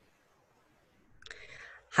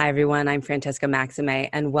Hi, everyone. I'm Francesca Maxime,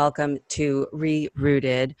 and welcome to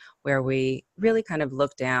Rerooted, where we really kind of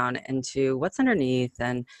look down into what's underneath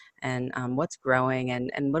and what's growing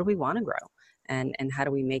and what do we want to grow and how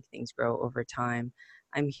do we make things grow over time.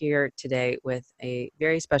 I'm here today with a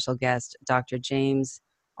very special guest, Dr. James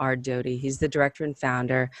R. Doty. He's the director and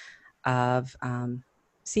founder of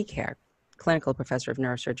CCARE, clinical professor of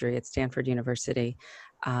neurosurgery at Stanford University.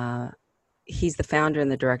 He's the founder and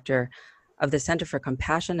the director of the Center for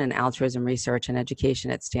Compassion and Altruism Research and Education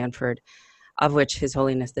at Stanford, of which His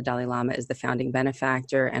Holiness the Dalai Lama is the founding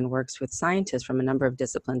benefactor, and works with scientists from a number of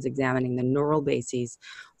disciplines examining the neural bases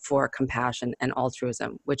for compassion and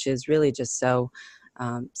altruism, which is really just so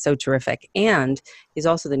terrific. And he's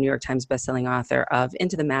also the New York Times bestselling author of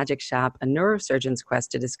Into the Magic Shop, a neurosurgeon's quest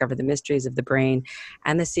to discover the mysteries of the brain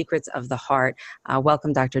and the secrets of the heart.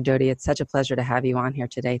 Welcome, Dr. Doty. It's such a pleasure to have you on here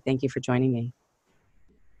today. Thank you for joining me.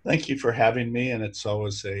 Thank you for having me, and it's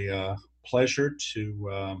always a pleasure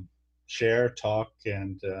to share, talk,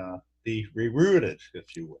 and be rerooted,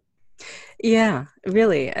 if you will. Yeah,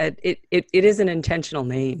 really. It is an intentional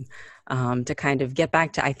name to kind of get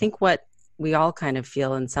back to, I think what we all kind of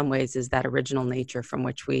feel in some ways is that original nature from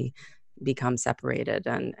which we become separated.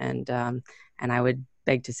 And I would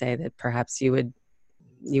beg to say that perhaps you would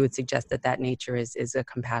suggest that that nature is a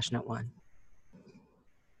compassionate one.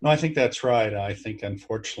 No, I think that's right. I think,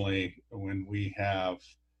 unfortunately, when we have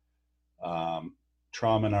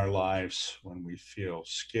trauma in our lives, when we feel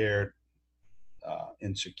scared,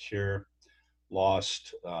 insecure,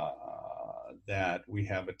 lost, that we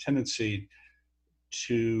have a tendency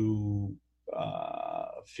to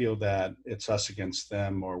feel that it's us against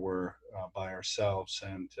them, or we're by ourselves.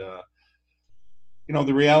 And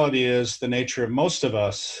the reality is the nature of most of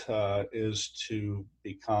us is to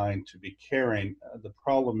be kind, to be caring. The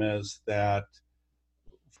problem is that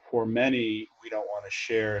for many, we don't want to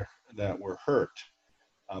share that we're hurt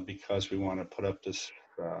because we want to put up this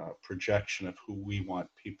projection of who we want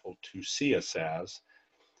people to see us as.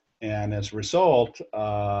 And as a result,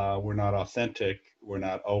 we're not authentic, we're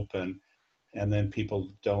not open, and then people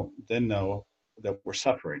don't then know that we're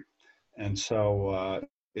suffering. And so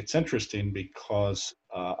it's interesting because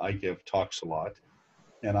I give talks a lot,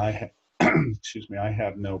 and excuse me, I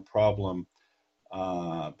have no problem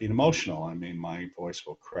being emotional. I mean, my voice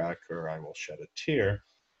will crack or I will shed a tear.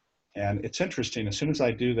 And it's interesting, as soon as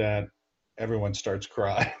I do that, everyone starts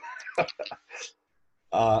crying.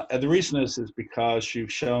 And the reason is because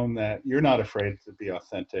you've shown that you're not afraid to be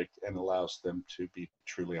authentic, and allows them to be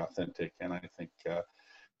truly authentic. And I think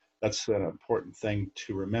that's an important thing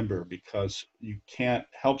to remember, because you can't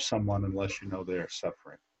help someone unless you know they're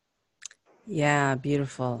suffering. Yeah,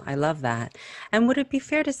 beautiful. I love that. And would it be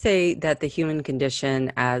fair to say that the human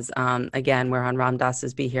condition, as again, we're on Ram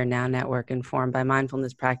Dass's Be Here Now network, informed by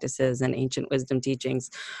mindfulness practices and ancient wisdom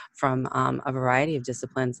teachings from a variety of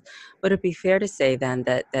disciplines, would it be fair to say then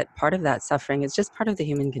that part of that suffering is just part of the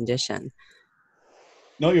human condition?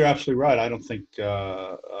 No, you're absolutely right. I don't think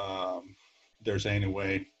there's any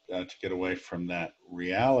way to get away from that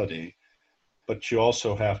reality. But you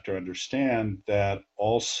also have to understand that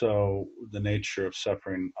also the nature of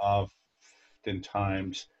suffering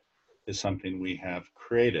oftentimes is something we have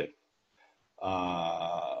created.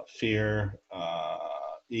 Fear,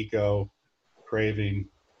 ego, craving,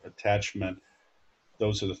 attachment,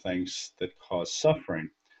 those are the things that cause suffering.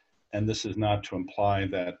 And this is not to imply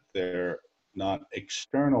that they're not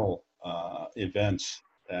external events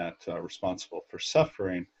that are responsible for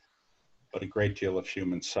suffering, but a great deal of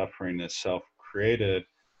human suffering is self-created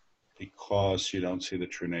because you don't see the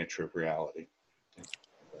true nature of reality. If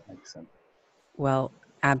that makes sense. Well,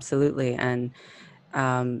 absolutely. And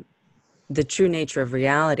the true nature of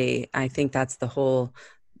reality, I think that's the whole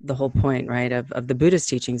point, right, of the Buddhist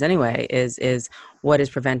teachings anyway, is what is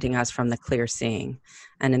preventing us from the clear seeing.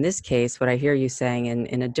 And in this case, what I hear you saying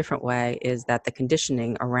in a different way is that the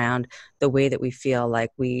conditioning around the way that we feel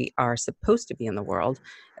like we are supposed to be in the world,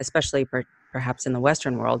 especially perhaps in the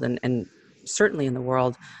Western world, and certainly in the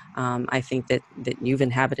world, I think that you've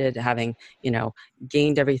inhabited, having,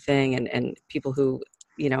 gained everything, and people who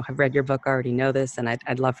have read your book already know this, and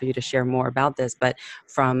I'd love for you to share more about this, but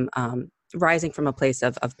from rising from a place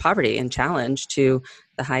of poverty and challenge to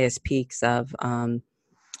the highest peaks of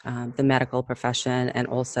the medical profession, and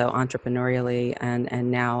also entrepreneurially, and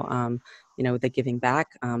now the giving back,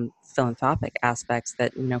 philanthropic aspects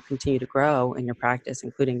that continue to grow in your practice,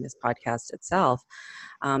 including this podcast itself.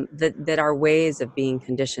 That our ways of being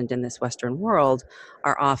conditioned in this Western world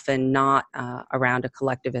are often not around a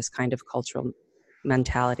collectivist kind of cultural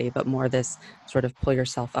mentality, but more this sort of pull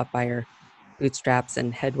yourself up by your bootstraps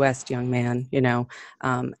and head west, young man,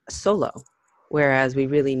 solo. Whereas we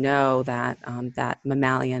really know that that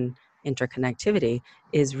mammalian interconnectivity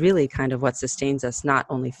is really kind of what sustains us, not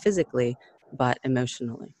only physically, but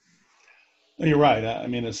emotionally. You're right. I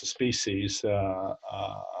mean, as a species,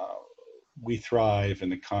 we thrive in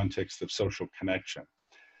the context of social connection.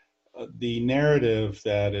 The narrative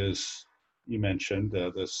that is, you mentioned,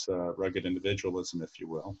 this rugged individualism, if you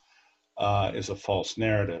will, is a false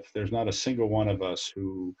narrative. There's not a single one of us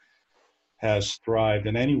who has thrived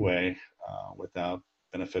in any way without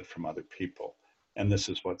benefit from other people. And this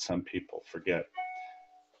is what some people forget.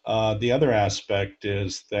 The other aspect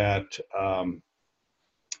is that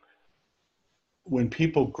when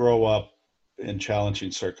people grow up in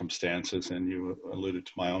challenging circumstances, and you alluded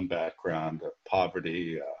to my own background,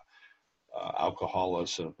 poverty,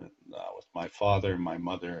 alcoholism. With my father, my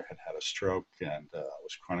mother had had a stroke and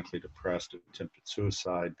was chronically depressed, attempted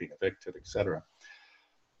suicide, being evicted, etc.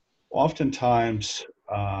 Oftentimes,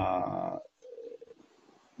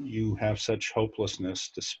 you have such hopelessness,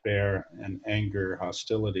 despair, and anger,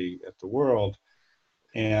 hostility at the world.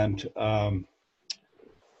 And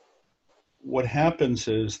what happens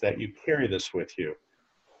is that you carry this with you.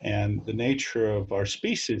 And the nature of our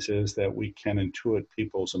species is that we can intuit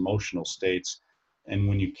people's emotional states. And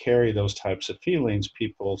when you carry those types of feelings,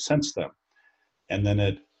 people sense them. And then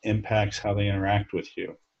it impacts how they interact with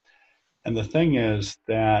you. And the thing is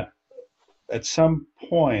that at some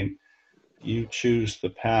point, you choose the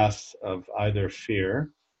path of either fear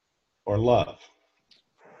or love.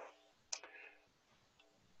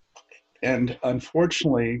 And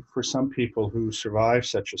unfortunately, for some people who survive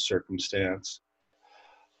such a circumstance,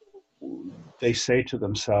 they say to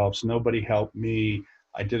themselves, nobody helped me.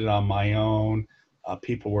 I did it on my own.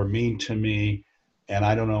 People were mean to me, and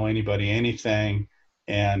I don't know anybody anything.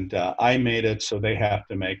 And I made it, so they have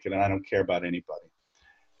to make it, and I don't care about anybody.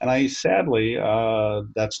 And sadly,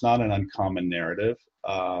 that's not an uncommon narrative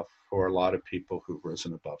for a lot of people who've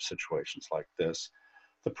risen above situations like this.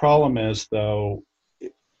 The problem is, though,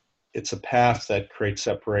 it's a path that creates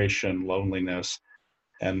separation, loneliness,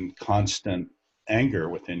 and constant anger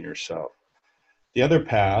within yourself. The other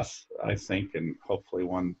path, I think, and hopefully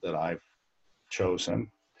one that I've chosen,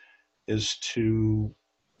 is to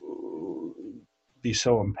be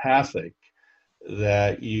so empathic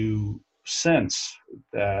that you sense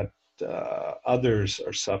that others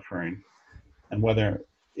are suffering, and whether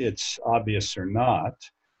it's obvious or not,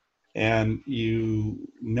 and you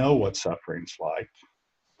know what suffering's like.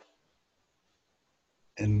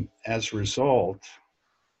 And as a result,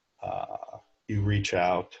 you reach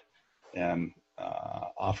out and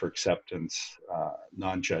offer acceptance,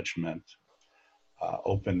 non-judgment,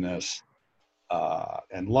 openness,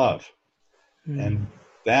 and love. And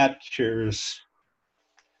that cures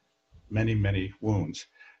many, many wounds.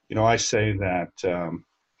 I say that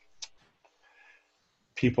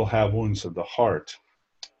people have wounds of the heart,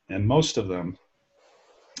 and most of them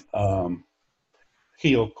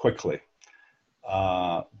heal quickly.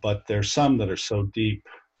 But there's some that are so deep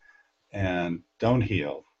and don't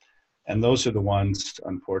heal. And those are the ones,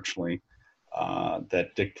 unfortunately,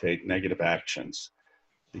 that dictate negative actions,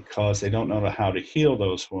 because they don't know how to heal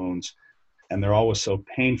those wounds. And they're always so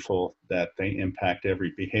painful that they impact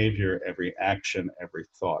every behavior, every action, every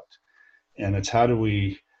thought. And it's how do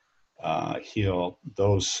we heal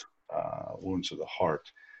those wounds of the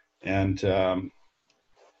heart? And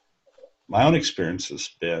my own experience has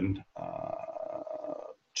been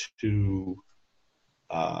to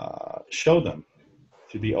show them,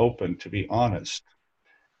 to be open, to be honest,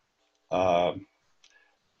 to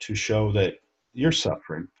show that you're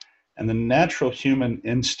suffering. And the natural human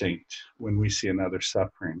instinct when we see another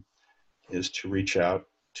suffering is to reach out,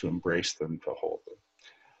 to embrace them, to hold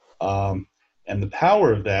them. And the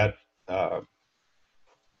power of that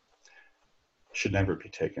should never be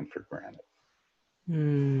taken for granted.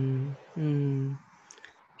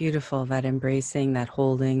 Beautiful. That embracing, that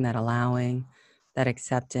holding, that allowing, that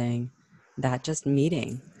accepting, that just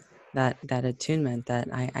meeting, that attunement that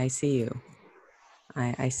I see you.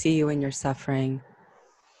 I see you in your suffering.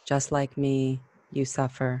 Just like me, you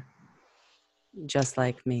suffer. Just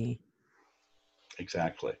like me.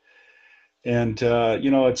 Exactly. And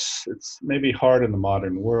it's maybe hard in the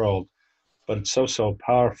modern world, but it's so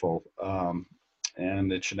powerful,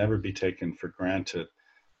 and it should never be taken for granted.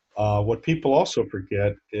 What people also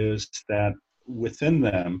forget is that within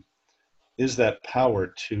them is that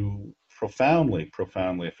power to profoundly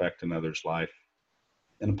affect another's life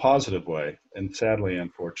in a positive way, and sadly,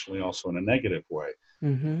 unfortunately, also in a negative way.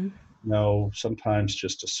 Mm-hmm. Sometimes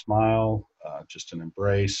just a smile, just an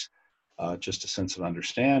embrace, just a sense of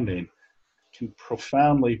understanding can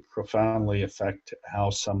profoundly, profoundly affect how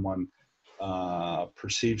someone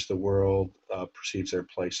perceives the world, perceives their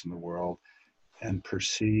place in the world, and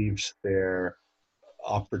perceives their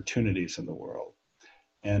opportunities in the world.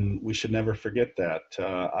 And we should never forget that.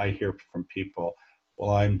 I hear from people,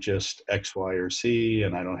 well, I'm just X, Y, or Z,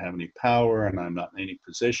 and I don't have any power, and I'm not in any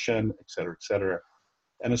position, et cetera, et cetera.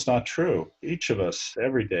 And it's not true. Each of us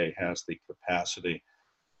every day has the capacity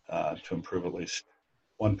to improve at least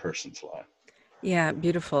one person's life. Yeah,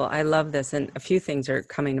 beautiful. I love this. And a few things are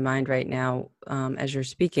coming to mind right now as you're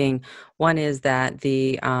speaking. One is that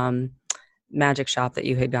the magic shop that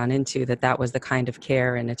you had gone into, that was the kind of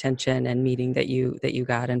care and attention and meeting that you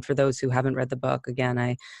got. And for those who haven't read the book, again,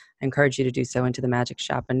 I encourage you to do so. Into the Magic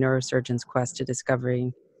Shop: A Neurosurgeon's Quest to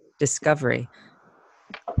Discovering the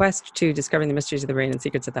mysteries of the brain and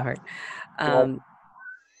secrets of the heart.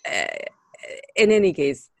 In any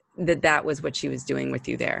case, that was what she was doing with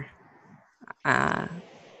you there. I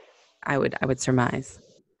would surmise.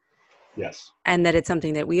 Yes. And that it's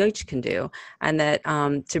something that we each can do, and that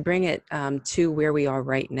to bring it to where we are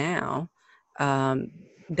right now,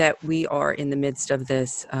 that we are in the midst of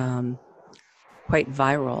this quite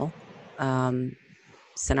viral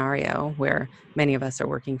scenario where many of us are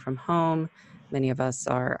working from home, many of us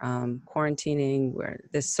are quarantining, where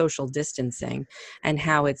this social distancing, and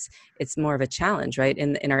how it's more of a challenge, right?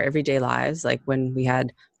 In our everyday lives, like when we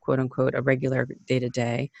had, quote unquote, a regular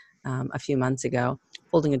day-to-day a few months ago,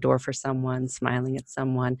 holding a door for someone, smiling at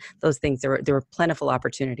someone, those things, there were plentiful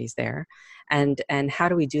opportunities there. And how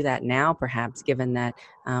do we do that now, perhaps, given that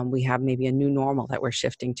we have maybe a new normal that we're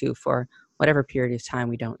shifting to for whatever period of time,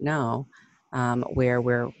 we don't know, where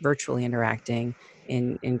we're virtually interacting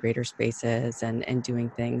in greater spaces and doing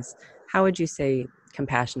things. How would you say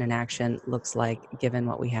compassion in action looks like, given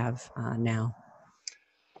what we have now?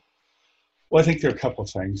 Well, I think there are a couple of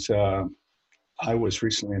things. I was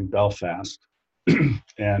recently in Belfast,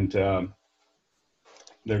 and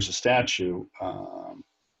there's a statue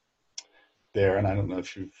there, and I don't know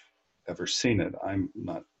if you've ever seen it. I'm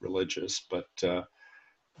not religious, but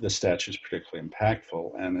the statue is particularly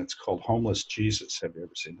impactful, and it's called Homeless Jesus. Have you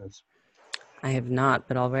ever seen this? I have not,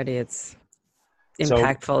 but already it's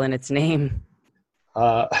impactful in its name.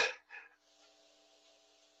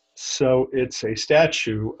 So it's a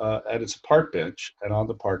statue, and it's a park bench, and on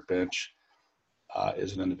the park bench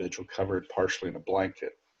is an individual covered partially in a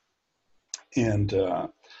blanket, and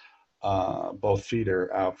both feet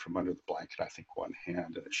are out from under the blanket. I think one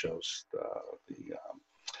hand, and it shows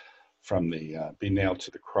from the being nailed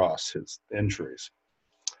to the cross, his injuries.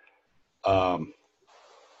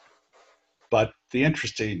 But the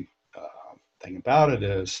interesting thing about it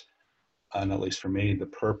is, and at least for me, the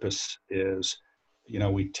purpose is,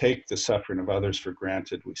 we take the suffering of others for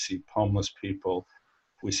granted. We see homeless people,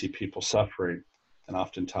 we see people suffering, and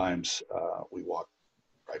oftentimes we walk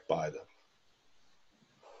right by them.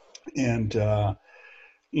 And,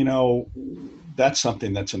 that's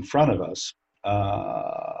something that's in front of us,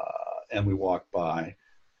 and we walk by.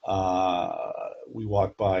 We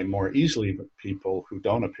walk by more easily than people who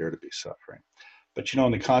don't appear to be suffering. But,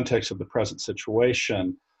 in the context of the present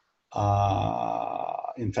situation,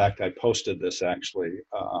 in fact, I posted this actually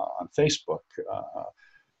on Facebook,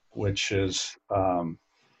 which is,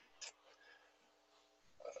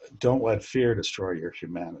 don't let fear destroy your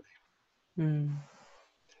humanity. Mm.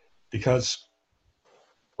 Because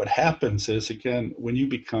what happens is, again, when you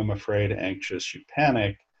become afraid, anxious, you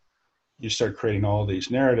panic, you start creating all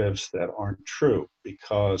these narratives that aren't true,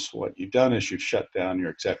 because what you've done is you've shut down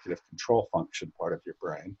your executive control function part of your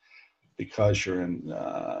brain, because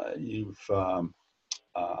you've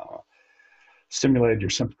stimulated your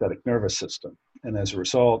sympathetic nervous system. And as a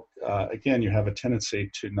result, again, you have a tendency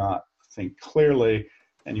to not think clearly,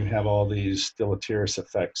 and you have all these deleterious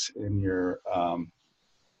effects in your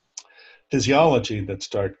physiology that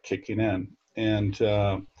start kicking in. And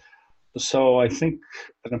so I think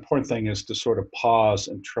an important thing is to sort of pause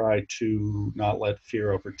and try to not let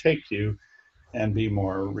fear overtake you, and be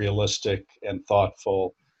more realistic and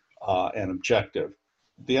thoughtful and objective.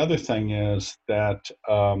 The other thing is that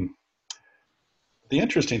the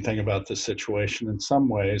interesting thing about this situation, in some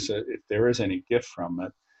ways, if there is any gift from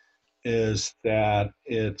it, is that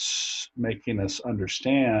it's making us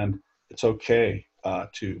understand it's okay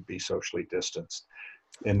to be socially distanced,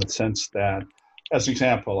 in the sense that, as an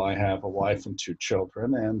example, I have a wife and 2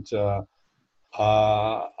 children, and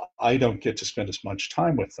I don't get to spend as much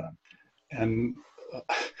time with them. And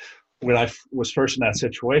when I was first in that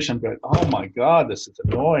situation, I'm going, oh my God, this is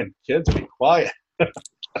annoying. Kids, be quiet.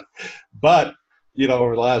 But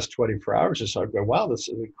over the last 24 hours or so, I go, wow, this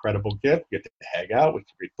is an incredible gift. We get to hang out, we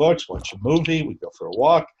can read books, watch a movie, we go for a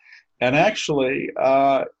walk. And actually,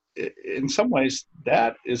 in some ways,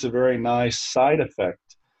 that is a very nice side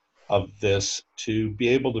effect of this, to be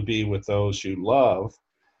able to be with those you love,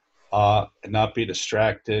 and not be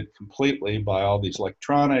distracted completely by all these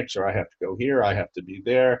electronics, or I have to go here, I have to be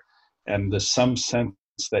there. And there's some sense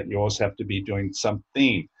that you always have to be doing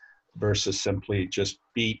something versus simply just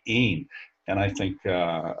being. And I think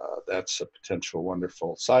that's a potential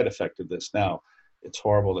wonderful side effect of this. Now, it's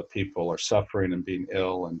horrible that people are suffering and being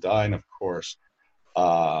ill and dying, of course,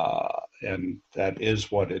 and that is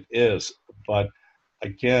what it is. But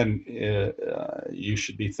again, you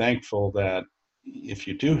should be thankful that if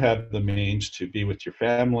you do have the means to be with your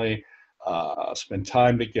family, spend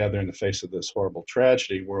time together in the face of this horrible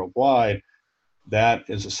tragedy worldwide, that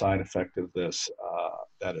is a side effect of this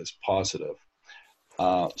that is positive.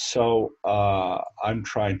 So I'm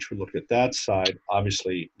trying to look at that side.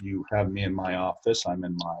 Obviously, you have me in my office. I'm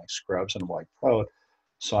in my scrubs and white coat.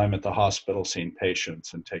 So I'm at the hospital seeing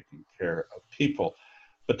patients and taking care of people.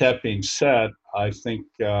 But that being said, I think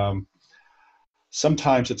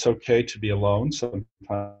sometimes it's okay to be alone.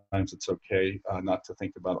 Sometimes it's okay not to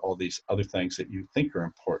think about all these other things that you think are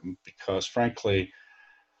important, because frankly,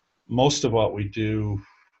 most of what we do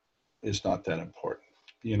is not that important.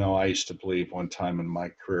 I used to believe one time in my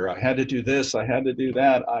career, I had to do this, I had to do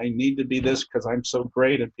that, I need to be this because I'm so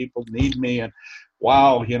great and people need me. And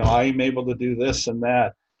wow, I'm able to do this and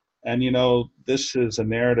that. And, this is a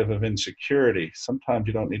narrative of insecurity. Sometimes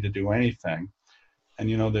you don't need to do anything.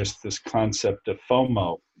 And, there's this concept of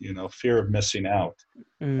FOMO, fear of missing out.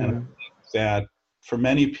 And I Mm. think that for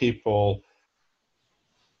many people,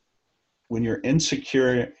 when you're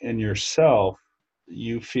insecure in yourself,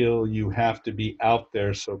 you feel you have to be out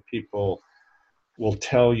there so people will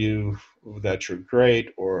tell you that you're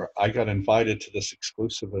great, or I got invited to this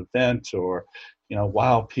exclusive event, or,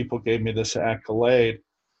 wow, people gave me this accolade.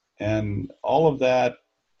 And all of that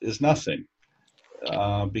is nothing,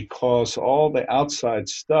 because all the outside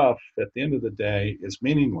stuff at the end of the day is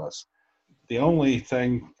meaningless. The only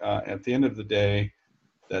thing at the end of the day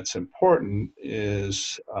that's important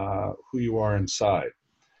is who you are inside.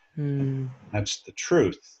 Mm. That's the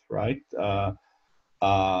truth, right?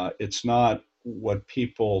 It's not what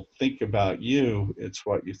people think about you, it's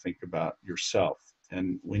what you think about yourself.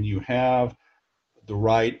 And when you have the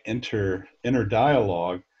right inner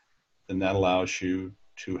dialogue, then that allows you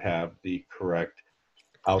to have the correct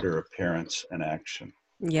outer appearance and action.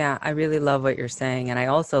 Yeah, I really love what you're saying. And I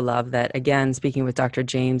also love that, again, speaking with Dr.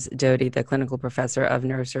 James Doty, the clinical professor of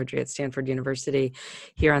neurosurgery at Stanford University,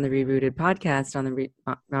 here on the Rerooted podcast on the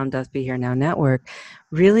Round Dust Be Here Now network,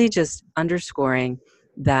 really just underscoring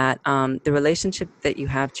that the relationship that you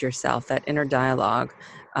have to yourself, that inner dialogue,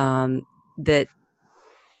 um, that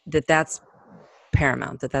that's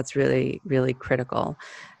paramount, that's really, really critical.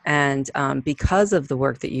 And because of the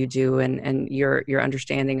work that you do, and your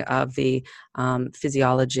understanding of the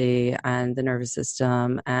physiology and the nervous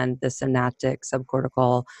system and the synaptic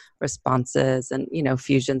subcortical responses and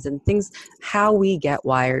fusions and things, how we get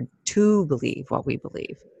wired to believe what we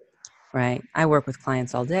believe, right? I work with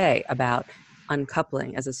clients all day about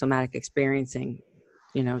uncoupling as a somatic experiencing,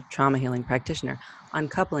 trauma healing practitioner,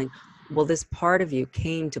 uncoupling. Well, this part of you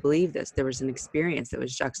came to believe this. There was an experience that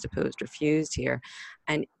was juxtaposed or fused here.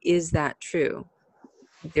 And is that true?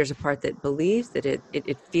 There's a part that believes that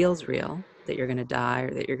it feels real, that you're going to die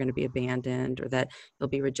or that you're going to be abandoned or that you'll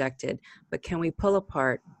be rejected. But can we pull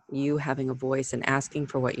apart you having a voice and asking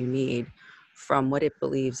for what you need from what it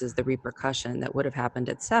believes is the repercussion that would have happened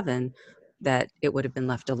at 7, that it would have been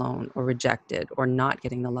left alone or rejected or not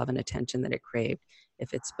getting the love and attention that it craved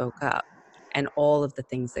if it spoke up? And all of the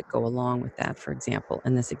things that go along with that, for example,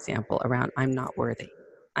 in this example around, I'm not worthy.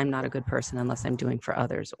 I'm not a good person unless I'm doing for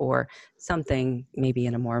others, or something maybe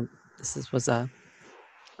in a more, was a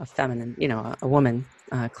feminine, a woman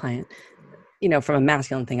client, from a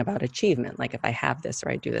masculine thing about achievement, like if I have this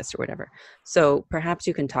or I do this or whatever. So perhaps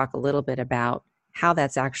you can talk a little bit about how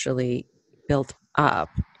that's actually built up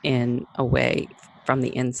in a way from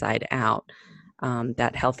the inside out,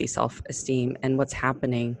 that healthy self-esteem, and what's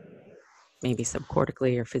happening maybe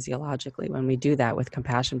subcortically or physiologically when we do that with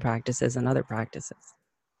compassion practices and other practices.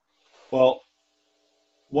 Well,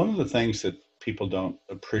 one of the things that people don't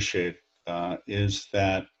appreciate is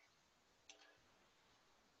that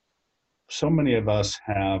so many of us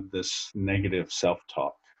have this negative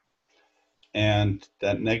self-talk. And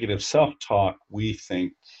that negative self-talk we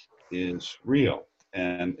think is real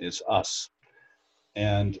and is us.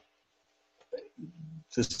 And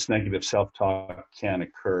this negative self-talk can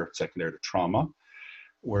occur secondary to trauma.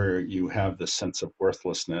 where you have this sense of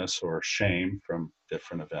worthlessness or shame from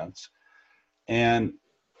different events. And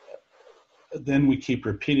then we keep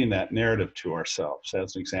repeating that narrative to ourselves.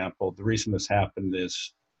 As an example, the reason this happened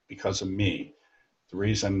is because of me. The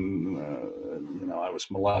reason, I was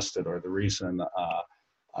molested, or the reason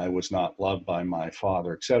I was not loved by my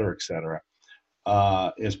father, et cetera,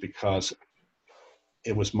 is because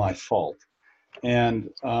it was my fault. And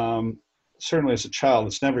certainly as a child,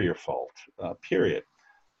 it's never your fault, period.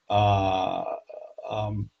 But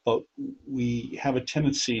we have a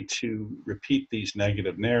tendency to repeat these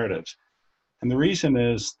negative narratives. And the reason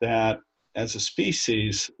is that as a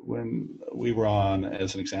species, when we were on,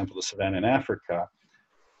 as an example, the savannah in Africa,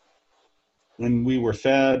 when we were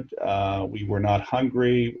fed, we were not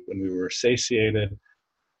hungry, when we were satiated,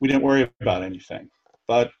 we didn't worry about anything.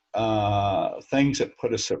 But things that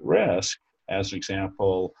put us at risk, as an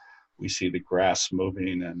example, we see the grass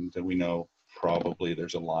moving and we know probably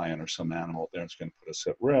there's a lion or some animal there that's going to put us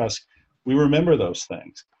at risk. We remember those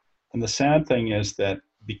things. And the sad thing is that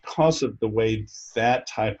because of the way that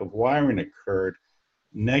type of wiring occurred,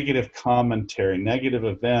 negative commentary, negative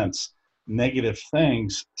events, negative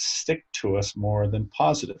things stick to us more than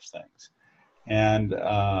positive things. And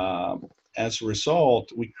as a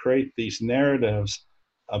result, we create these narratives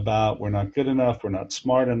about we're not good enough, we're not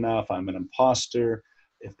smart enough, I'm an imposter.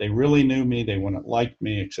 If they really knew me, they wouldn't like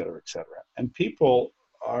me, et cetera, et cetera. And people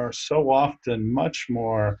are so often much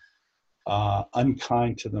more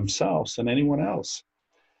unkind to themselves than anyone else.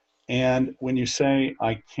 And when you say,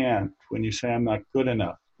 I can't, when you say I'm not good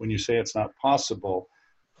enough, when you say it's not possible,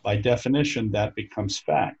 by definition, that becomes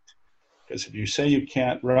fact. Because if you say you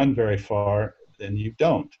can't run very far, then you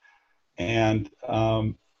don't. And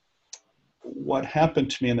what happened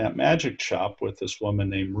to me in that magic shop with this woman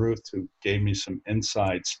named Ruth, who gave me some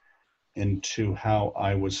insights into how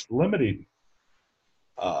I was limiting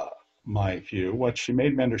my view, what she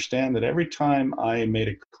made me understand that every time I made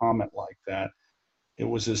a comment like that, it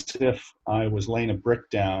was as if I was laying a brick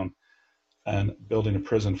down and building a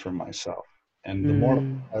prison for myself. And the more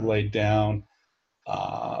I laid down,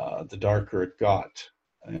 the darker it got,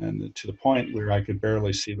 and to the point where I could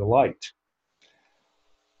barely see the light.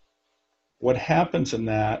 What happens in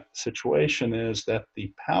that situation is that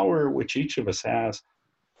the power which each of us has,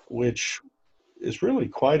 which is really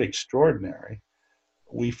quite extraordinary,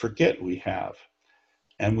 we forget we have.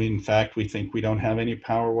 And we, in fact, we think we don't have any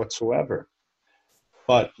power whatsoever.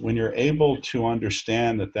 But when you're able to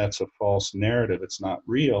understand that that's a false narrative, it's not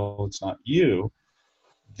real, it's not you,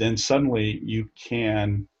 then suddenly you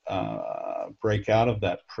can break out of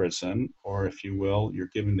that prison, or if you will, you're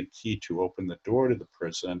given the key to open the door to the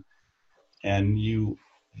prison, and you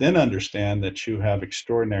then understand that you have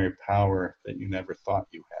extraordinary power that you never thought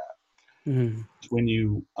you had. Mm. When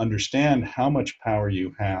you understand how much power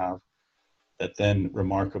you have, that then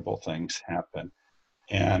remarkable things happen.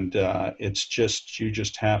 And it's just, you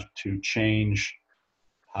just have to change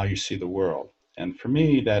how you see the world. And for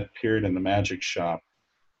me, that period in the magic shop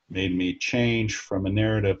made me change from a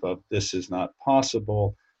narrative of this is not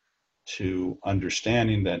possible to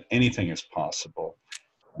understanding that anything is possible.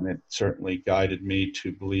 And it certainly guided me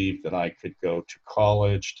to believe that I could go to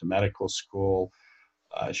college, to medical school.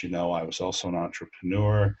 As you know, I was also an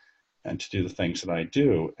entrepreneur, and to do the things that I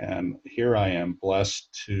do. And here I am blessed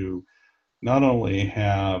to not only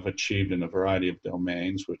have achieved in a variety of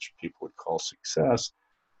domains, which people would call success,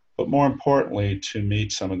 but more importantly, to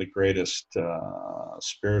meet some of the greatest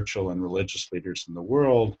spiritual and religious leaders in the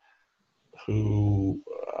world who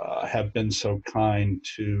have been so kind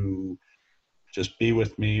to just be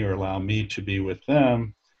with me or allow me to be with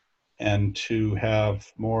them, and to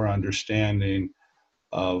have more understanding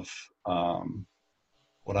of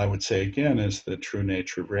what I would say again is the true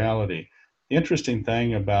nature of reality. The interesting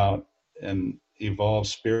thing about an evolved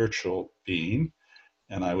spiritual being,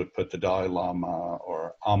 and I would put the Dalai Lama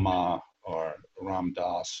or Amma or Ram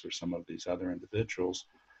Dass or some of these other individuals,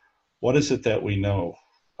 what is it that we know?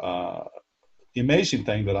 The amazing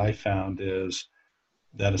thing that I found is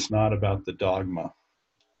that it's not about the dogma.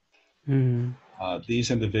 Mm.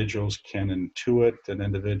 These individuals can intuit an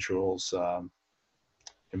individual's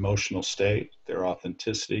emotional state, their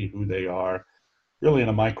authenticity, who they are, really in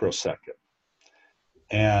a microsecond.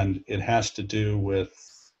 And it has to do with,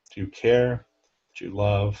 do you care? Do you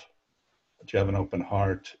love? Do you have an open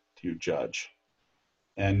heart? Do you judge?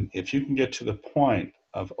 And if you can get to the point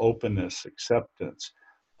of openness, acceptance,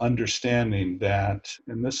 understanding that,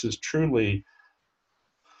 and this is truly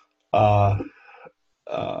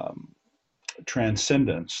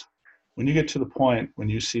transcendence, when you get to the point when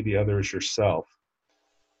you see the other as yourself,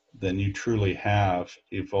 then you truly have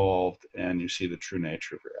evolved and you see the true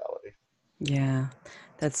nature of reality. Yeah,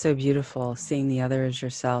 that's so beautiful. Seeing the other as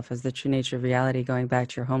yourself, as the true nature of reality, going back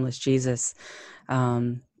to your homeless Jesus,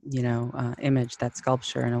 image, that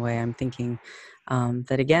sculpture in a way. I'm thinking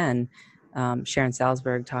that again, Sharon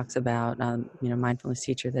Salzberg talks about, mindfulness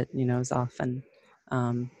teacher that, is often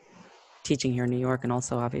teaching here in New York and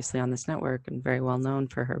also obviously on this network and very well known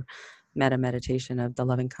for her meta meditation of the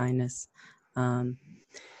loving kindness.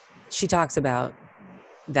 She talks about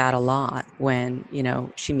that a lot when,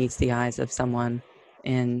 she meets the eyes of someone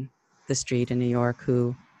in the street in New York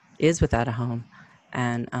who is without a home.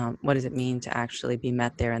 And what does it mean to actually be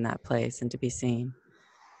met there in that place and to be seen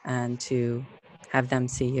and to have them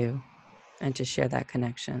see you and to share that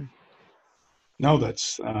connection? No,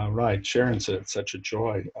 that's right. Sharon's such a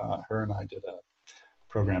joy. Her and I did a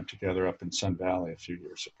program together up in Sun Valley a few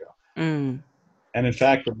years ago. Mm. And in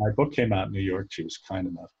fact, when my book came out in New York, she was kind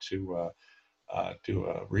enough to do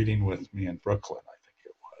a reading with me in Brooklyn, I think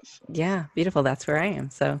it was. Yeah, beautiful. That's where I am.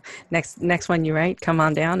 So next one you write, come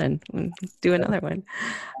on down and do another one.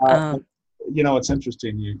 Uh, it's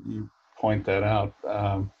interesting you point that out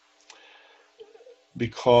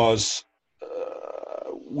because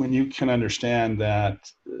when you can understand that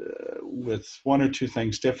with one or two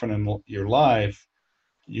things different in your life,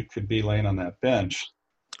 you could be laying on that bench.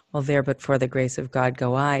 Well, there but for the grace of God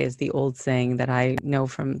go I is the old saying that I know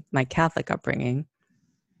from my Catholic upbringing.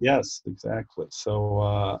 Yes, exactly.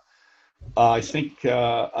 So I think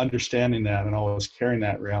understanding that and always carrying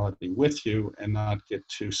that reality with you and not get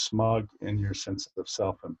too smug in your sense of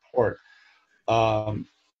self-import.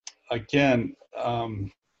 Again,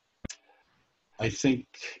 I think,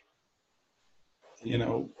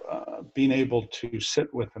 being able to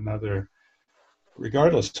sit with another,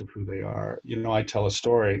 regardless of who they are. I tell a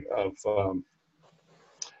story of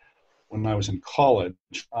when I was in college,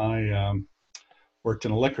 I worked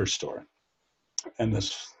in a liquor store, and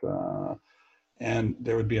and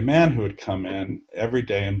there would be a man who would come in every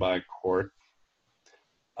day and buy a quart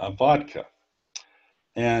of vodka.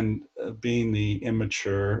 And being the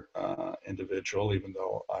immature individual, even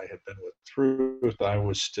though I had been with Truth, I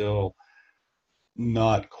was still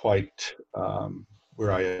not quite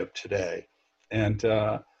where I am today. And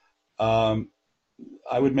um,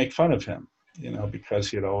 I would make fun of him,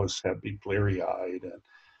 because he'd always had be bleary-eyed and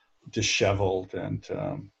disheveled. And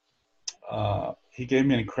he gave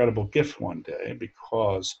me an incredible gift one day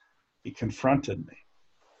because he confronted me.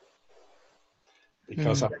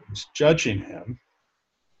 Because I was judging him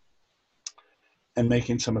and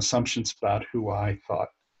making some assumptions about who I thought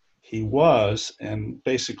he was, and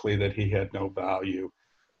basically that he had no value,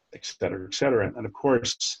 et cetera, et cetera. And of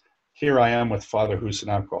course, here I am with father who's an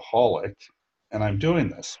alcoholic, and I'm doing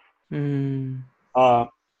this. Mm. Uh,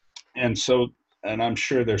 and so, and I'm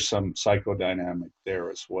sure there's some psychodynamic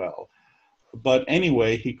there as well. But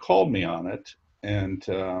anyway, he called me on it, and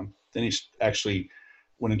then he actually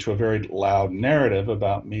went into a very loud narrative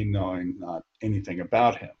about me knowing not anything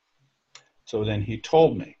about him. So then he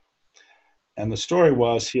told me, and the story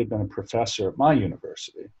was he had been a professor at my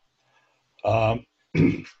university. Um,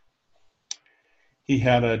 he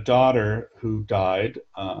had a daughter who died,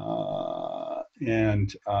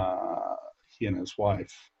 and he and his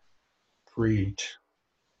wife grieved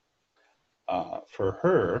for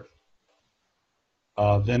her.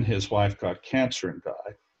 Then his wife got cancer and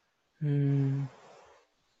died. Mm.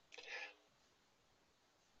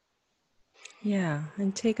 Yeah,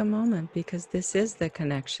 and take a moment because this is the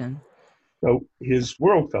connection. So his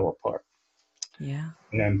world fell apart. Yeah.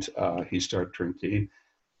 And he started drinking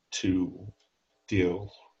to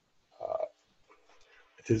deal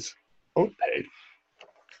with his own pain.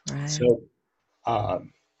 Right. So,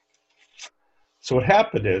 so what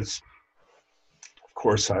happened is, of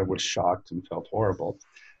course, I was shocked and felt horrible.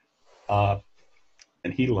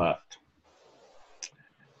 And he left.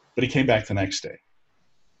 But he came back the next day.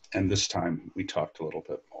 And this time we talked a little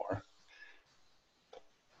bit more.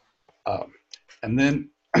 And then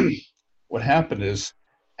what happened is,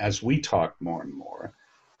 as we talked more and more,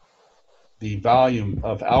 the volume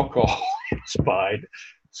of alcohol inside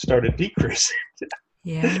started decreasing.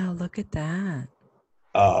 Yeah, look at that.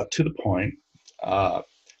 To the point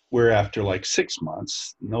where after like 6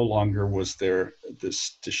 months, no longer was there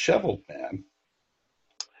this disheveled man,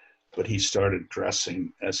 but he started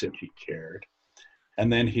dressing as if he cared.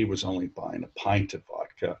 And then he was only buying a pint of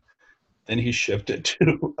vodka. Then he shifted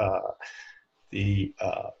to the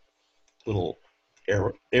little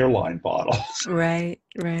airline bottles. Right,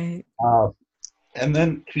 right. And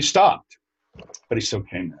then he stopped, but he still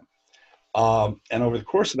came in. And over the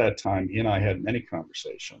course of that time, he and I had many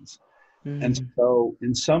conversations. And Mm. so,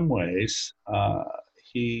 in some ways,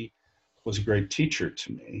 he was a great teacher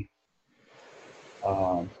to me.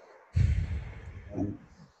 Um, and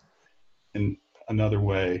in another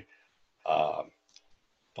way, uh,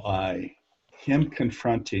 by him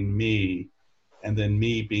confronting me and then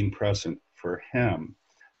me being present for him,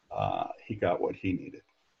 he got what he needed.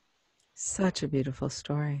 Such a beautiful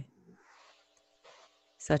story.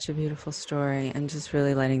 Such a beautiful story. And just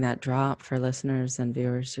really letting that drop for listeners and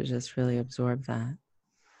viewers to just really absorb that.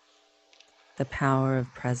 The power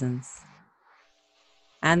of presence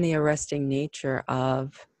and the arresting nature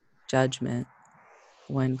of judgment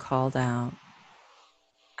when called out,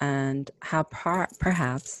 and how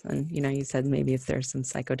perhaps, and you said maybe if there's some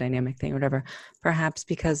psychodynamic thing or whatever, perhaps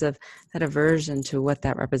because of that aversion to what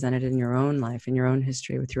that represented in your own life, in your own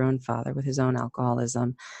history, with your own father, with his own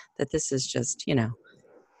alcoholism, that this is just,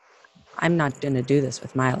 I'm not going to do this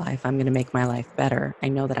with my life. I'm going to make my life better. I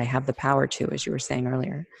know that I have the power to, as you were saying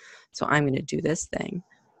earlier. So I'm going to do this thing,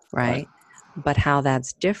 Right. right? But how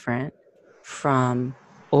that's different from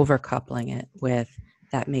overcoupling it with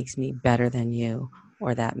that makes me better than you,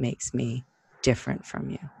 or that makes me different from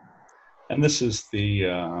you. And this is the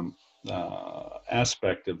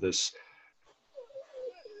aspect of this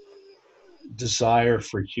desire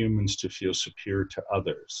for humans to feel superior to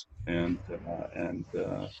others, and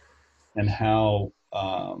how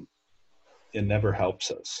it never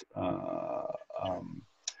helps us.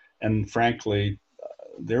 And frankly,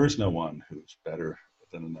 there is no one who's better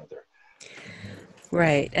than another.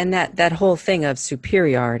 Right. And that whole thing of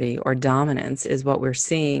superiority or dominance is what we're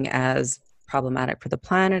seeing as problematic for the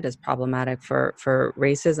planet, as problematic for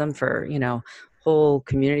racism, for, whole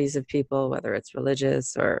communities of people, whether it's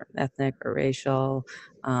religious or ethnic or racial,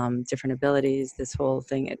 different abilities, this whole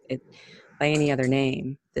thing, it by any other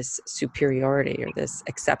name, this superiority or this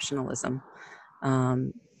exceptionalism,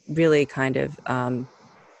 um, really kind of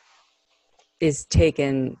is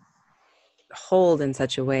taken hold in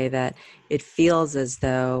such a way that it feels as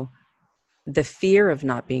though the fear of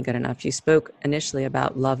not being good enough, you spoke initially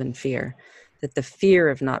about love and fear, that the fear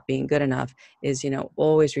of not being good enough is,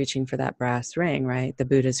 always reaching for that brass ring, right? The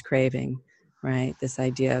Buddha's craving, right? This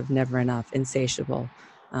idea of never enough, insatiable,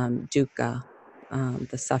 dukkha,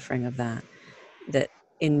 the suffering of that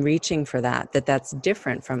in reaching for that's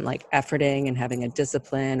different from like efforting and having a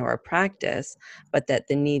discipline or a practice, but that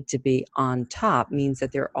the need to be on top means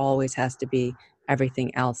that there always has to be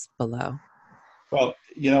everything else below. Well,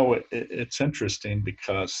 it's interesting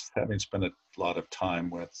because having spent a lot of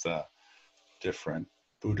time with different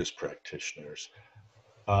Buddhist practitioners,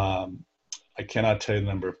 um, I cannot tell you the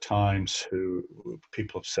number of times who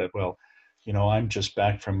people have said, well, I'm just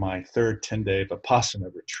back from my third 10-day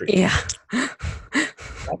Vipassana retreat. Yeah.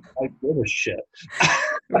 I give a shit.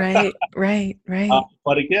 Right, right, right.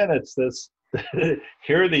 But again, it's this,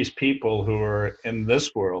 here are these people who are in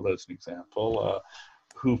this world, as an example,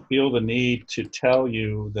 who feel the need to tell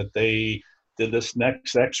you that they did this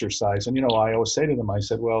next exercise. And, I always say to them, I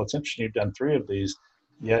said, well, it's interesting you've done 3 of these,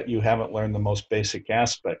 yet you haven't learned the most basic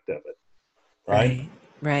aspect of it, right?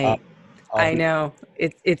 Right, Uh, right. I know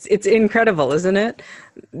it's incredible, isn't it?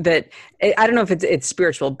 That I don't know if it's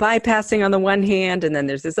spiritual bypassing on the one hand, and then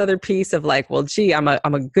there's this other piece of like, well, gee, I'm a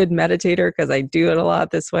good meditator because I do it a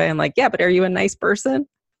lot this way. I'm like, yeah, but are you a nice person?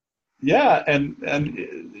 yeah, and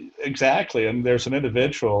exactly. And there's an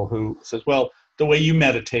individual who says, well, the way you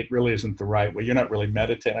meditate really isn't the right way. You're not really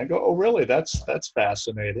meditating. I go, oh, really? That's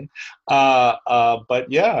fascinating. But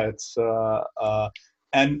yeah,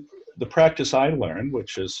 and the practice I learned,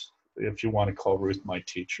 which is, if you want to call Ruth my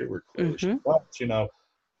teacher, we're clearly she Mm-hmm. was,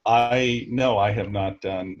 I know I have not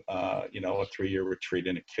done, a 3-year retreat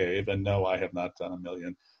in a cave, and no, I have not done a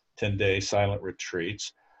million 10-day silent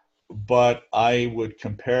retreats. But I would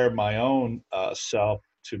compare my own self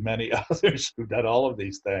to many others who've done all of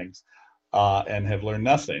these things and have learned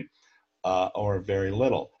nothing or very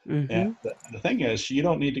little. And Mm-hmm. the thing is, you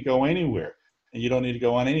don't need to go anywhere, and you don't need to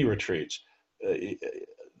go on any retreats. Uh,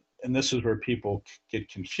 and this is where people get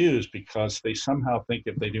confused because they somehow think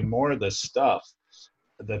if they do more of this stuff,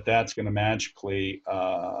 that's going to magically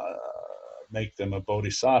make them a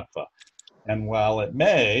bodhisattva. And while it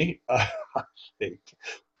may, I think,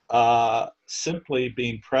 simply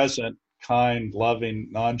being present, kind, loving,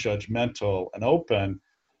 non-judgmental, and open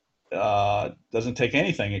doesn't take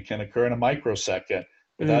anything. It can occur in a microsecond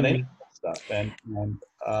without any Mm. stuff, and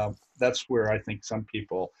that's where I think some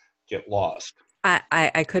people get lost.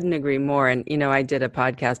 I couldn't agree more. And, I did a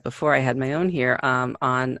podcast before I had my own here,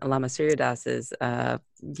 on Lama Surya Das's,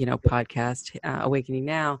 podcast, Awakening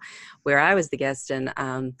Now, where I was the guest.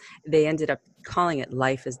 And they ended up calling it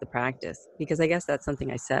Life is the Practice, because I guess that's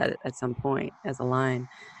something I said at some point as a line.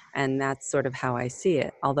 And that's sort of how I see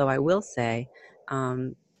it. Although I will say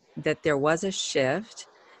that there was a shift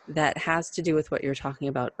that has to do with what you were talking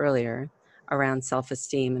about earlier around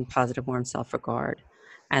self-esteem and positive, warm self-regard,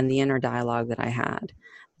 and the inner dialogue that I had,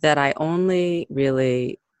 that I only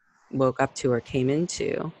really woke up to or came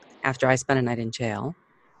into after I spent a night in jail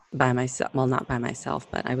by myself. Well, not by myself,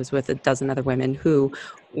 but I was with a dozen other women who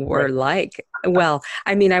Right. were like, well,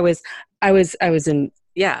 I mean, I was with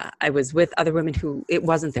other women who it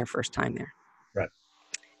wasn't their first time there. Right.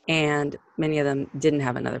 And many of them didn't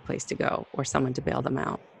have another place to go or someone to bail them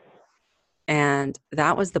out. And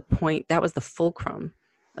that was the point, that was the fulcrum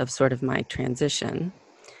of sort of my transition.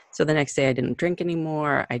 So the next day I didn't drink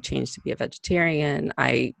anymore. I changed to be a vegetarian.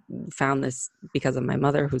 I found this because of my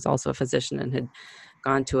mother, who's also a physician and had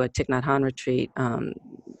gone to a Thich Nhat Hanh retreat,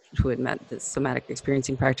 who had met the somatic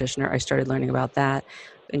experiencing practitioner. I started learning about that.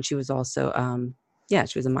 And she was also,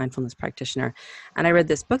 she was a mindfulness practitioner. And I read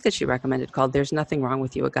this book that she recommended called There's Nothing Wrong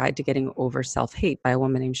with You, A Guide to Getting Over Self-Hate by a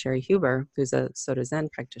woman named Sherry Huber, who's a Soto Zen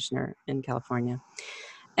practitioner in California.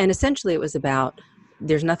 And essentially it was about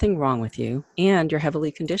there's nothing wrong with you and you're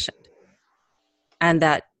heavily conditioned. And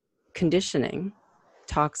that conditioning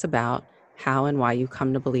talks about how and why you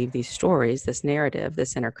come to believe these stories, this narrative,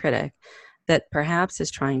 this inner critic that perhaps is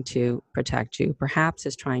trying to protect you, perhaps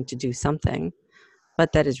is trying to do something,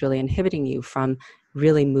 but that is really inhibiting you from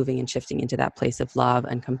really moving and shifting into that place of love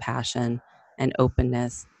and compassion and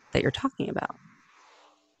openness that you're talking about.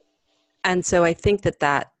 And so I think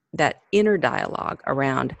that inner dialogue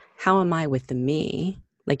around how am I with the me,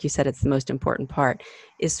 like you said, it's the most important part,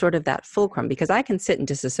 is sort of that fulcrum, because I can sit and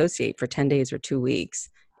disassociate for 10 days or 2 weeks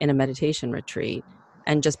in a meditation retreat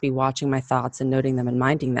and just be watching my thoughts and noting them and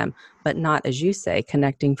minding them, but not, as you say,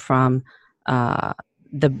 connecting from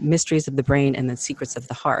the mysteries of the brain and the secrets of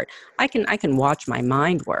the heart. I can watch my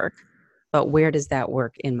mind work, but where does that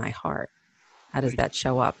work in my heart? How does that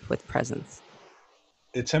show up with presence?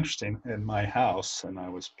 It's interesting. In my house, and I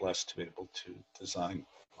was blessed to be able to design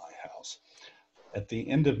my house, at the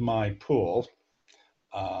end of my pool,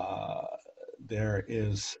 uh, there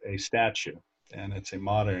is a statue, and it's a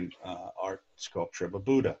modern art sculpture of a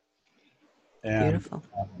Buddha. And Beautiful.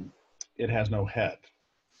 it has no head.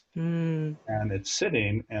 Mm. And it's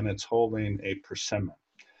sitting and it's holding a persimmon.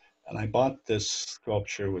 And I bought this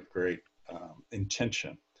sculpture with great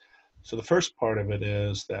intention. So the first part of it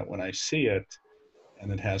is that when I see it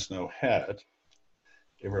and it has no head,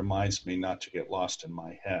 it reminds me not to get lost in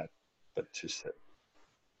my head, but to sit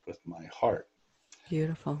with my heart.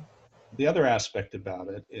 Beautiful. The other aspect about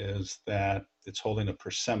it is that it's holding a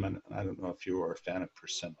persimmon. And I don't know if you are a fan of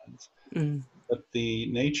persimmons, but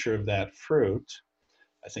the nature of that fruit,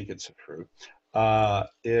 I think it's a fruit,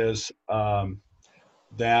 is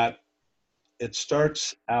that it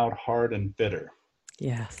starts out hard and bitter.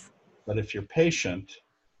 Yes. But if you're patient,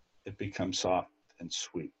 it becomes soft and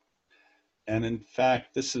sweet. And in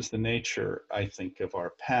fact, this is the nature, I think, of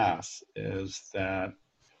our path, is that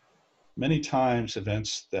many times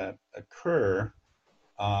events that occur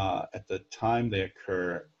at the time they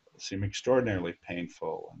occur seem extraordinarily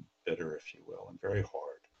painful and bitter, if you will, and very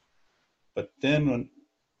hard. But then when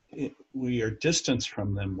we are distanced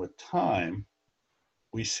from them with time,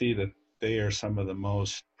 we see that they are some of the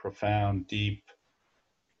most profound, deep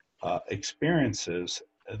experiences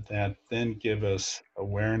that then give us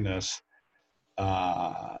awareness,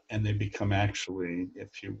 and they become actually,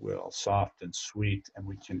 if you will, soft and sweet, and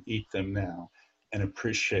we can eat them now and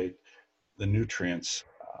appreciate the nutrients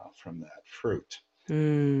from that fruit.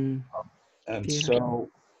 And Beautiful.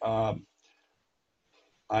 so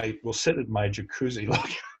I will sit at my jacuzzi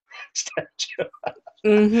looking at statue.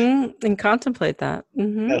 And contemplate that.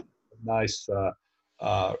 That's a nice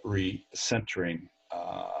recentering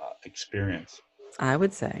experience. I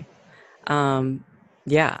would say.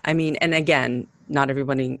 Yeah. I mean, and again, not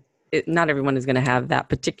everyone is going to have that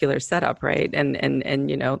particular setup, right? And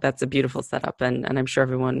that's a beautiful setup, and I'm sure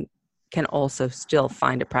everyone can also still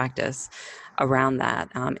find a practice around that,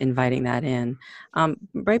 inviting that in.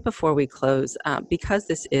 Right before we close, because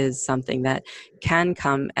this is something that can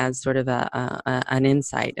come as sort of an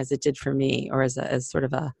insight, as it did for me, or as sort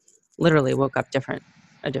of literally woke up a different,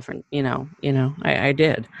 I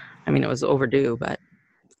did. I mean, it was overdue, but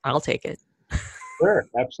I'll take it. Sure,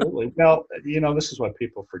 absolutely. Well, this is what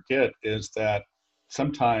people forget, is that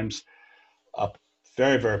sometimes a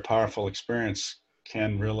very, very powerful experience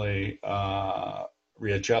can really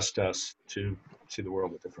readjust us to see the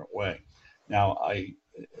world a different way. Now,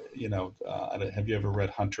 have you ever read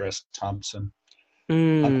Hunter S. Thompson?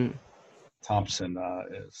 Hunter Mm, Thompson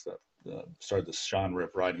is started this genre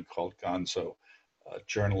of writing called gonzo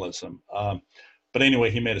journalism. But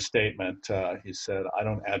anyway, he made a statement. He said, "I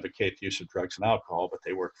don't advocate the use of drugs and alcohol, but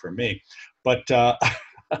they work for me." But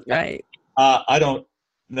right. I don't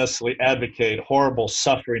necessarily advocate horrible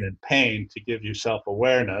suffering and pain to give you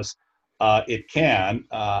self-awareness. It can.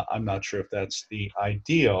 I'm not sure if that's the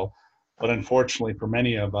ideal, but unfortunately for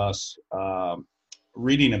many of us,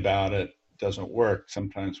 reading about it doesn't work.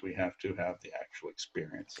 Sometimes we have to have the actual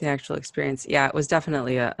experience. The actual experience. Yeah, it was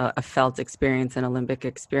definitely a felt experience, an limbic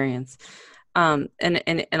experience. And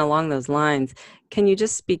along those lines, can you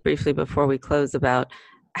just speak briefly before we close about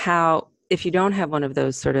how, if you don't have one of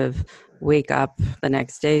those sort of wake up the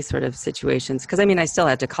next day sort of situations, because I mean, I still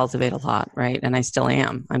had to cultivate a lot, right? And I still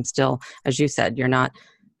am. I'm still, as you said, you're not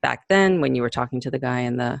back then when you were talking to the guy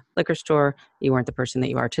in the liquor store, you weren't the person that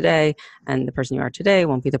you are today. And the person you are today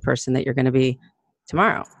won't be the person that you're going to be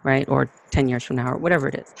tomorrow, right? Or 10 years from now, or whatever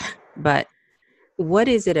it is. But what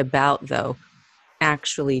is it about, though,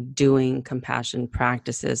 actually doing compassion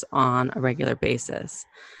practices on a regular basis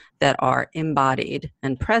that are embodied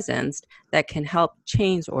and presenced that can help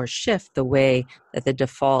change or shift the way that the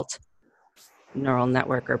default neural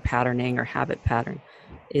network or patterning or habit pattern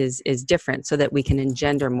is different, so that we can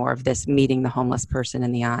engender more of this meeting the homeless person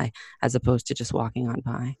in the eye as opposed to just walking on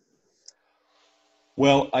by?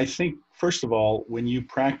 Well, I think, first of all, when you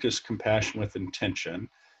practice compassion with intention,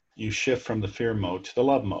 you shift from the fear mode to the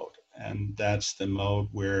love mode. And that's the mode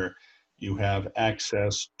where you have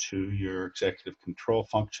access to your executive control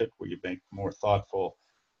function, where you make more thoughtful,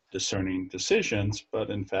 discerning decisions. But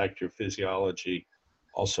in fact, your physiology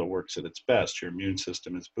also works at its best. Your immune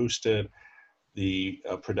system is boosted. The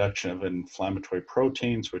production of inflammatory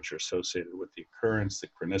proteins, which are associated with the occurrence, the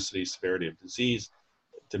chronicity, severity of disease,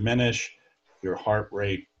 diminish. Your heart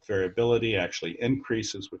rate variability actually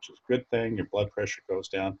increases, which is a good thing. Your blood pressure goes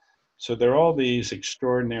down. So there are all these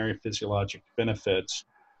extraordinary physiologic benefits,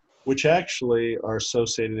 which actually are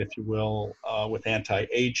associated, if you will, with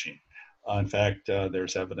anti-aging. In fact,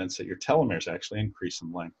 there's evidence that your telomeres actually increase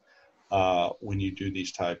in length when you do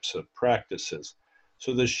these types of practices.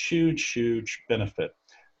 So there's huge, huge benefit.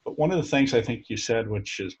 But one of the things I think you said,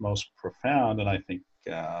 which is most profound, and I think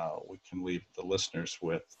we can leave the listeners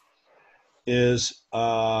with, is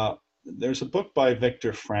there's a book by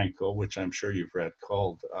Viktor Frankl, which I'm sure you've read,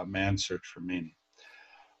 called Man's Search for Meaning.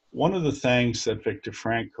 One of the things that Viktor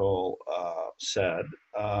Frankl said,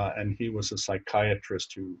 and he was a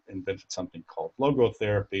psychiatrist who invented something called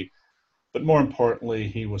logotherapy, but more importantly,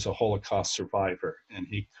 he was a Holocaust survivor, and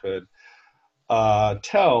he could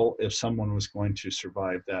tell if someone was going to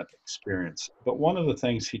survive that experience. But one of the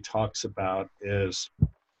things he talks about is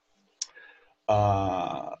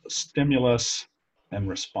stimulus and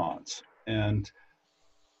response. And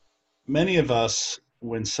many of us,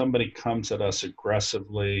 when somebody comes at us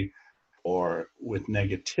aggressively or with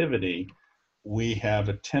negativity, we have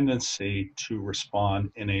a tendency to respond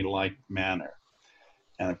in a like manner.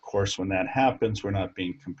 And of course, when that happens, we're not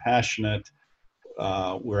being compassionate,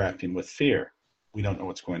 we're acting with fear. We don't know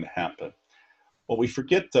what's going to happen. What we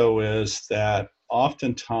forget, though, is that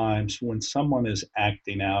oftentimes when someone is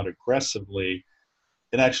acting out aggressively,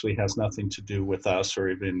 it actually has nothing to do with us or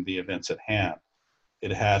even the events at hand.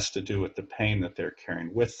 It has to do with the pain that they're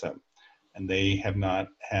carrying with them. And they have not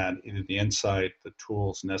had either the insight, the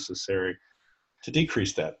tools necessary to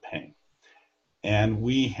decrease that pain. And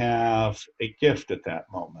we have a gift at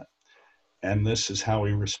that moment. And this is how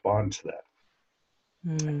we respond to that.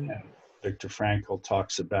 Mm. And Viktor Frankl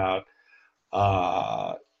talks about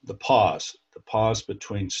the pause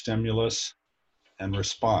between stimulus and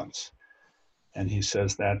response. And he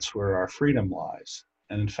says that's where our freedom lies.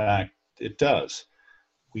 And in fact, it does.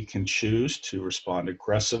 We can choose to respond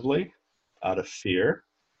aggressively out of fear,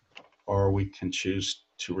 or we can choose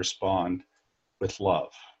to respond with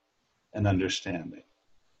love and understanding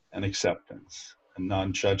and acceptance and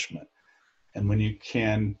non judgment. And when you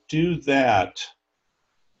can do that,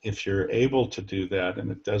 if you're able to do that, and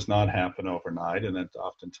it does not happen overnight, and it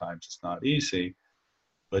oftentimes it's not easy,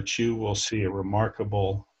 but you will see a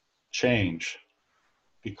remarkable change.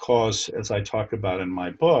 Because, as I talk about in my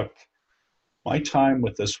book, my time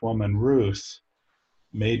with this woman, Ruth,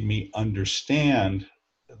 made me understand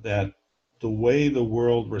that the way the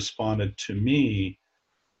world responded to me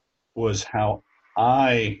was how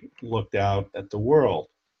I looked out at the world.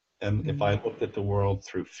 And if I looked at the world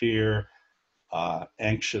through fear,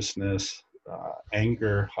 anxiousness,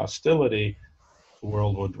 anger, hostility, the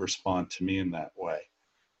world would respond to me in that way.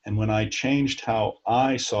 And when I changed how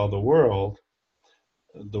I saw the world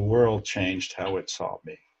changed how it saw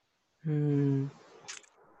me.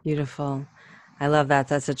 Beautiful. I love that.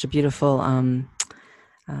 That's such a beautiful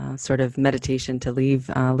sort of meditation to leave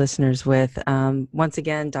listeners with. Once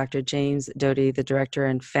again, Dr. James Doty, the director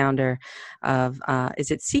and founder of,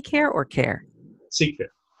 is it CCARE or CARE? CCARE.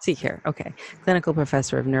 CCARE, okay. Clinical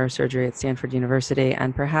professor of neurosurgery at Stanford University,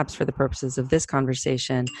 and perhaps for the purposes of this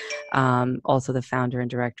conversation, also the founder and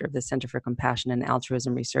director of the Center for Compassion and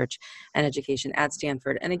Altruism Research and Education at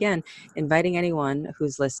Stanford. And again, inviting anyone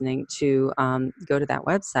who's listening to go to that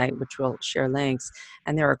website, which we'll share links,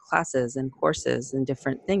 and there are classes and courses and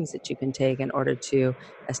different things that you can take in order to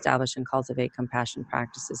establish and cultivate compassion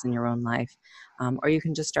practices in your own life. Or you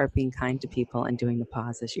can just start being kind to people and doing the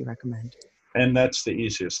pause as you recommend. And that's the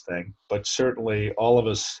easiest thing. But certainly all of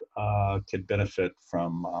us can benefit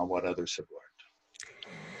from what others have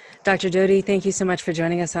learned. Dr. Doty, thank you so much for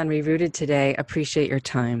joining us on Rerooted today. Appreciate your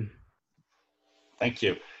time. Thank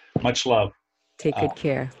you. Much love. Take good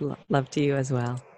care. Love to you as well.